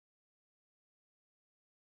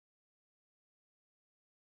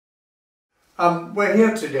We're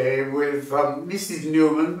here today with Mrs.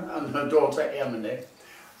 Newman and her daughter Emily.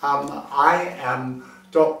 I am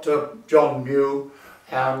Dr. John Mew,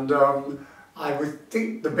 and I would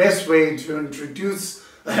think the best way to introduce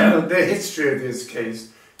the history of this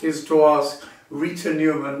case is to ask Rita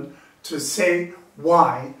Newman to say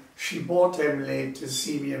why she brought Emily to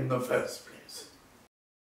see me in the first place.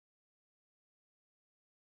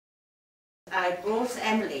 I brought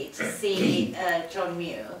Emily to see John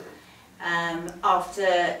Mew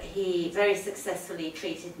after he very successfully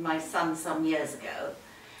treated my son some years ago,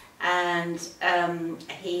 and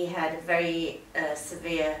he had a very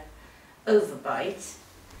severe overbite,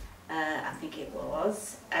 I think it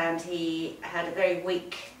was, and he had a very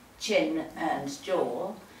weak chin and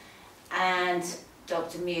jaw, and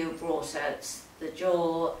Dr. Mew brought out the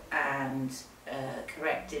jaw and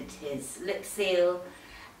corrected his lip seal,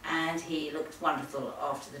 and he looked wonderful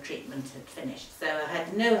after the treatment had finished. So I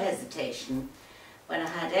had no hesitation when I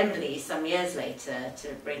had Emily some years later to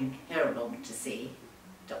bring her along to see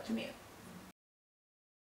Dr. Mew.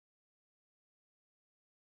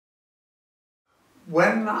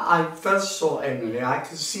 When I first saw Emily, I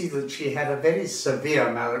could see that she had a very severe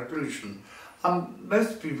malocclusion.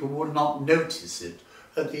 Most people would not notice it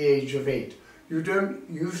at the age of 8. You don't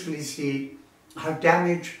usually see how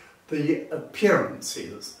damaged the appearance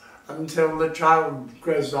is until the child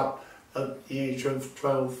grows up at the age of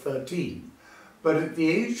 12, 13. But at the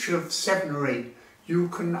age of 7 or 8, you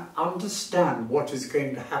can understand what is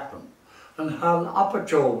going to happen. And her upper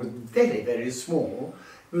jaw was very, very small.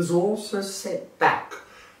 It was also set back,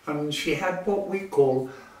 and she had what we call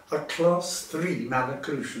a class 3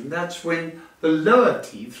 malocclusion. That's when the lower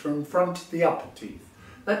teeth are in front of the upper teeth.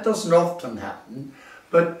 That doesn't often happen,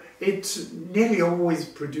 but it nearly always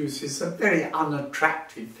produces a very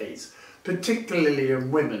unattractive face, particularly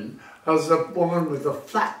in women, as a woman with a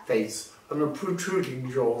flat face and a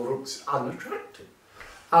protruding jaw looks unattractive.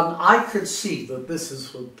 And I could see that this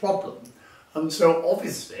is a problem, and so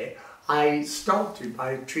obviously I started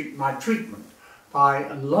my treatment by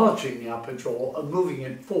enlarging the upper jaw and moving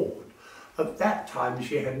it forward. At that time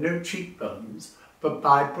she had no cheekbones, but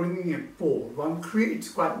by bringing it forward one creates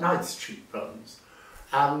quite nice cheekbones.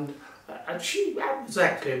 And she was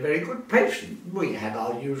actually a very good patient. We had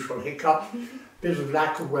our usual hiccup, bit of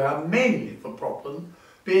lack of wear, mainly the problem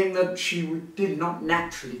being that she did not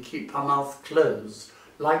naturally keep her mouth closed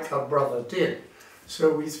like her brother did.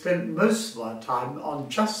 So we spent most of our time on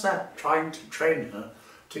just that, trying to train her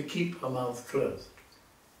to keep her mouth closed.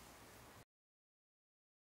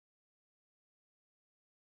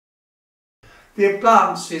 The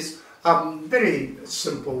appliance is very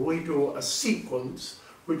simple. We do a sequence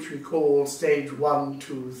which we call stage 1,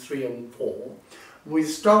 2, 3 and 4. We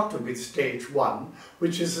started with stage 1,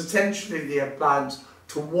 which is essentially the appliance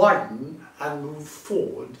to widen and move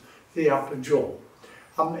forward the upper jaw.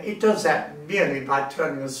 It does that merely by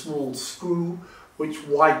turning a small screw which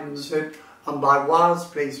widens it, and by wires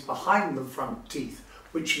placed behind the front teeth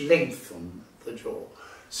which lengthen the jaw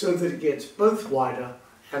so that it gets both wider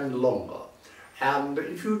and longer. And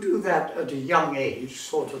if you do that at a young age,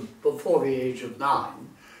 sort of before the age of 9,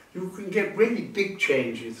 you can get really big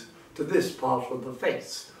changes to this part of the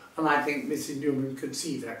face, and I think Mrs. Newman could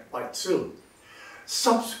see that quite soon.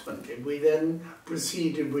 Subsequently, we then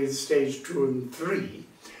proceeded with stage 2 and 3.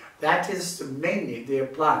 That is mainly the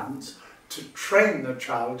appliance to train the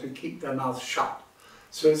child to keep their mouth shut.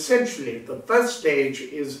 So essentially, the first stage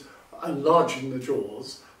is enlarging the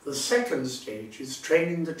jaws. The second stage is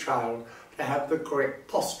training the child to have the correct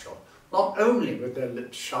posture, not only with their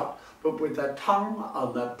lips shut, but with their tongue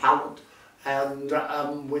on their palate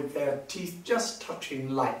and with their teeth just touching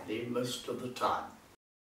lightly most of the time.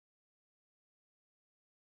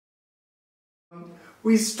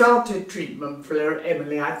 We started treatment for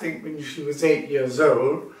Emily, I think, when she was 8 years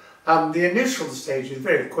old. The initial stage is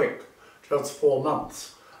very quick, just 4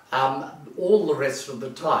 months. All the rest of the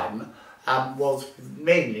time was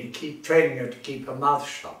mainly training her to keep her mouth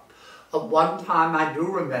shut. At one time, I do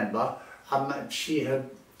remember, she had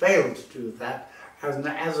failed to do that, and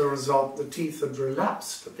as a result the teeth had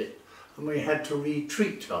relapsed a bit, and we had to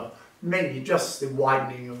retreat her, mainly just the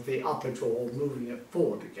widening of the upper jaw, moving it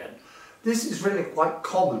forward again. This is really quite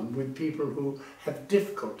common with people who have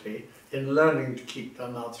difficulty in learning to keep their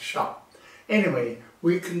mouth shut. Anyway,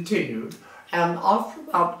 we continued, and after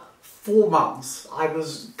about 4 months I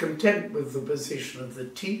was content with the position of the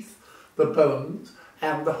teeth, the bones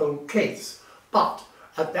and the whole case. But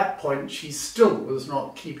at that point she still was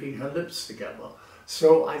not keeping her lips together.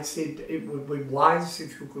 So I said it would be wise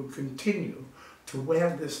if you could continue to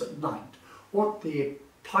wear this at night. What the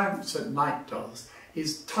appliance at night does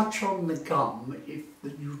is touch on the gum if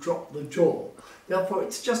you drop the jaw. Therefore,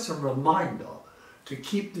 it's just a reminder to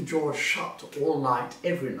keep the jaw shut all night,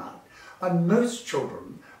 every night. And most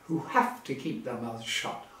children who have to keep their mouths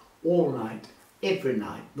shut all night, every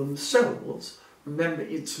night, themselves, remember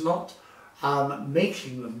it's not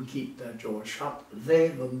making them keep their jaw shut, they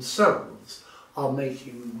themselves are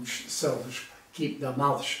making themselves keep their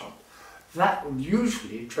mouth shut. That will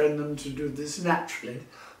usually train them to do this naturally,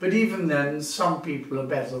 but even then some people are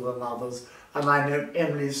better than others, and I know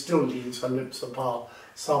Emily still leaves her lips apart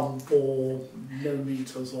some 4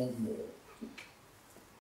 millimetres or more.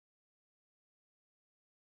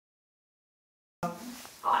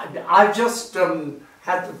 I've just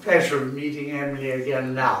had the pleasure of meeting Emily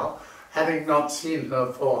again now, having not seen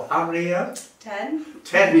her for how many years? 10.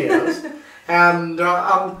 10 years. And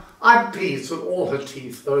I'm pleased that all her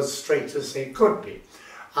teeth are as straight as they could be.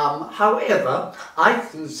 However, I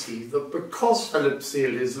can see that because her lip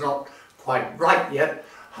seal is not quite right yet,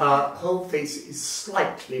 her whole face is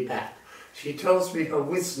slightly back. She tells me her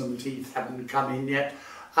wisdom teeth haven't come in yet,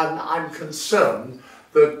 and I'm concerned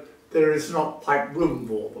that there is not quite room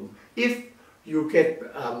for them. If you get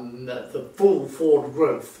the full forward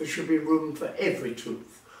growth, there should be room for every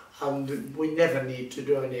tooth, and we never need to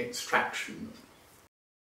do any extraction.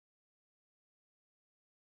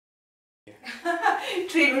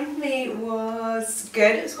 Treatment for me was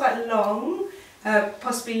good. It was quite long,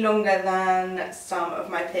 possibly longer than some of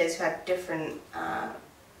my peers who had different,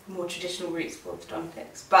 more traditional routes for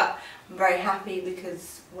orthodontics. But I'm very happy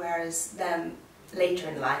because whereas them later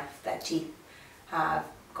in life, their teeth have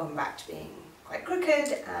gone back to being quite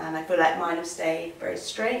crooked, and I feel like mine have stayed very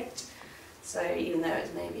straight. So even though it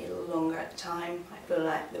was maybe a little longer at the time, I feel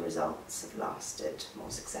like the results have lasted more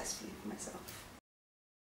successfully for myself.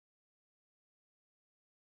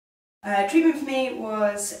 Treatment for me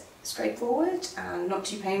was straightforward and not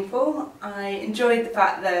too painful. I enjoyed the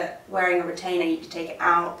fact that wearing a retainer you could take it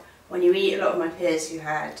out. When you eat, a lot of my peers who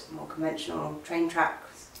had more conventional train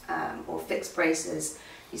tracks or fixed braces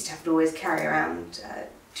used to have to always carry around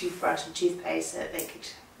toothbrush and toothpaste so that they could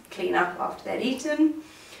clean up after they'd eaten.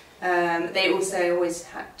 They also always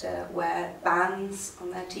had to wear bands on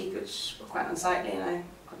their teeth, which were quite unsightly and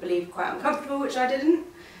I believe quite uncomfortable, which I didn't.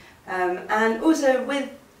 And also with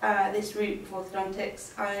this route of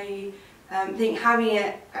orthodontics, I think having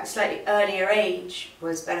it at a slightly earlier age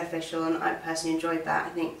was beneficial, and I personally enjoyed that. I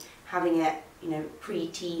think having it,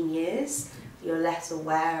 pre-teen years, you're less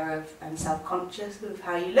aware of and self-conscious of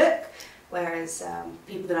how you look, whereas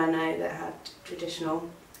people that I know that had traditional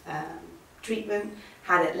treatment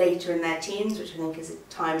had it later in their teens, which I think is a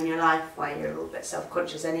time in your life where you're a little bit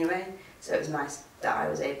self-conscious anyway. So it was nice that I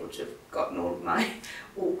was able to have gotten all of my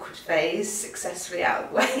awkward phase successfully out of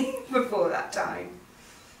the way before that time.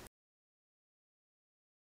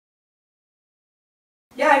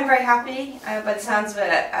 Yeah, I'm very happy. By the sounds of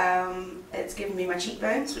it, it's given me my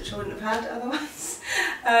cheekbones, which I wouldn't have had otherwise.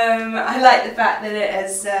 I like the fact that it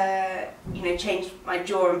has, changed my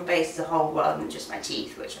jaw and face as a whole rather than just my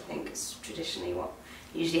teeth, which I think is traditionally what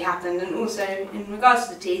usually happened. And also, in regards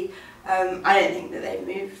to the teeth, I don't think that they've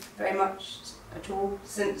moved very much at all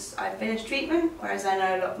since I finished treatment, whereas I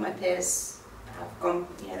know a lot of my peers have gone,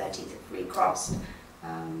 their teeth have recrossed,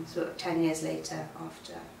 sort of 10 years later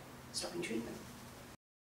after stopping treatment.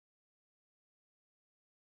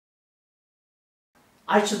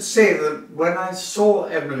 I should say that when I saw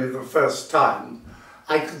Emily the first time,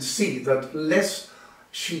 I could see that unless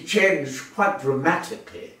she changed quite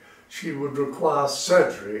dramatically, she would require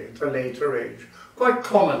surgery at a later age. Quite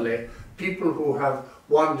commonly, people who have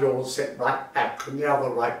one jaw set right back and the other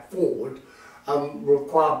right forward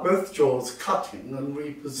require both jaws cutting and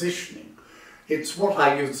repositioning. It's what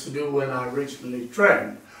I used to do when I originally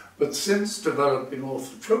trained, but since developing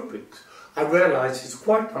orthotropics, I realise it's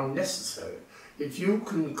quite unnecessary. If you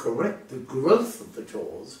can correct the growth of the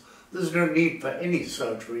jaws, there's no need for any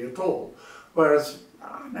surgery at all. Whereas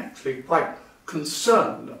I'm actually quite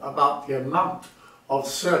concerned about the amount of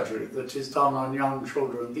surgery that is done on young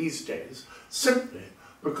children these days, simply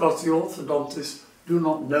because the orthodontists do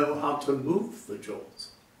not know how to move the jaws.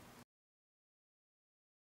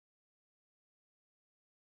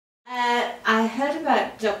 I heard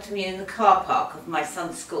about Dr. Mew in the car park of my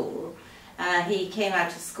son's school. He came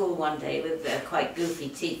out of school one day with quite goofy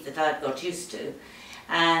teeth that I'd got used to,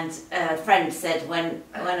 and a friend said, when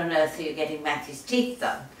on earth are you getting Mathew's teeth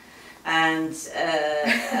done? And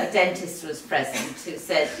a dentist was present who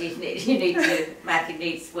said, Mathew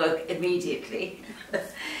needs work immediately.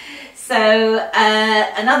 So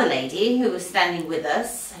another lady who was standing with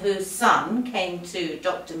us, whose son came to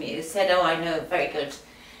Dr. Mew, said, oh, I know a very good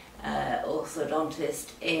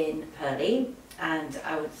orthodontist in Purley, and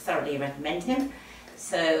I would thoroughly recommend him.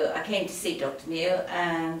 So I came to see Dr. Mew,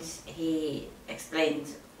 and he explained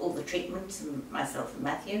all the treatment to myself and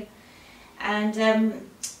Mathew, and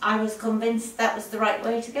I was convinced that was the right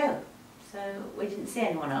way to go. So we didn't see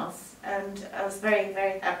anyone else, and I was very,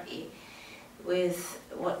 very happy with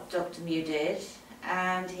what Dr. Mew did,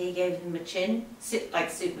 and he gave him a chin, like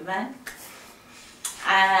Superman,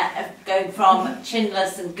 going from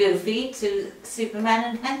chinless and goofy to Superman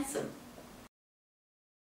and handsome.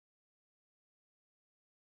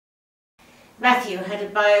 Mathew had a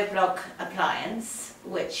BioBlock appliance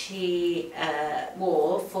which he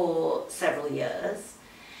wore for several years,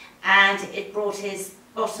 and it brought his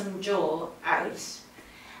bottom jaw out,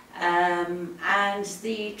 and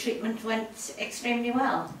the treatment went extremely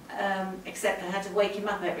well, except I had to wake him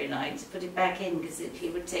up every night to put it back in, because he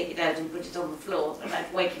would take it out and put it on the floor, and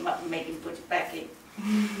I'd wake him up and make him put it back in.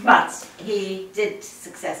 But he did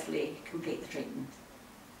successfully complete the treatment.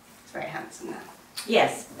 It's very handsome now.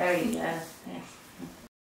 Yes, very, yes.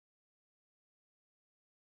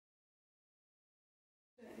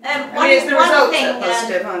 It's the results that are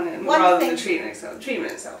positive, aren't it? Rather than the treatment itself. The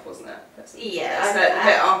treatment itself, wasn't it? Yeah, a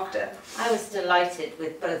bit after. I was delighted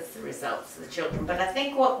with both the results of the children, but I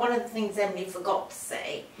think one of the things Emily forgot to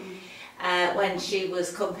say when she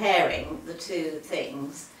was comparing the two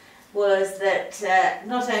things was that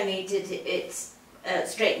not only did it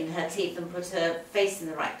straighten her teeth and put her face in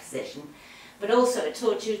the right position, but also it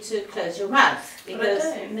taught you to close your mouth, because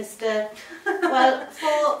Mr. Well,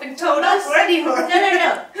 for been told off already.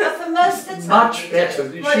 No. But for most of the time, much better.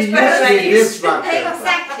 She used to be this much better.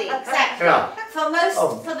 Exactly. Yeah.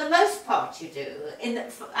 For the most part, you do,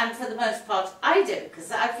 and for the most part, I do,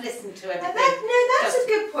 because I've listened to everything. That's a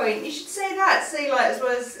good point. You should say that. Say, like, as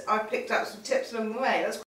well as I picked up some tips along the way.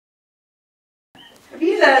 Have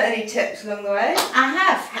you learned any tips along the way? I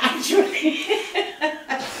have, actually.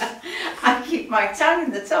 I keep my tongue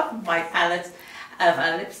in the top of my palate,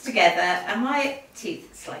 my lips together, and my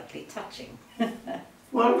teeth slightly touching.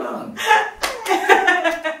 Well done.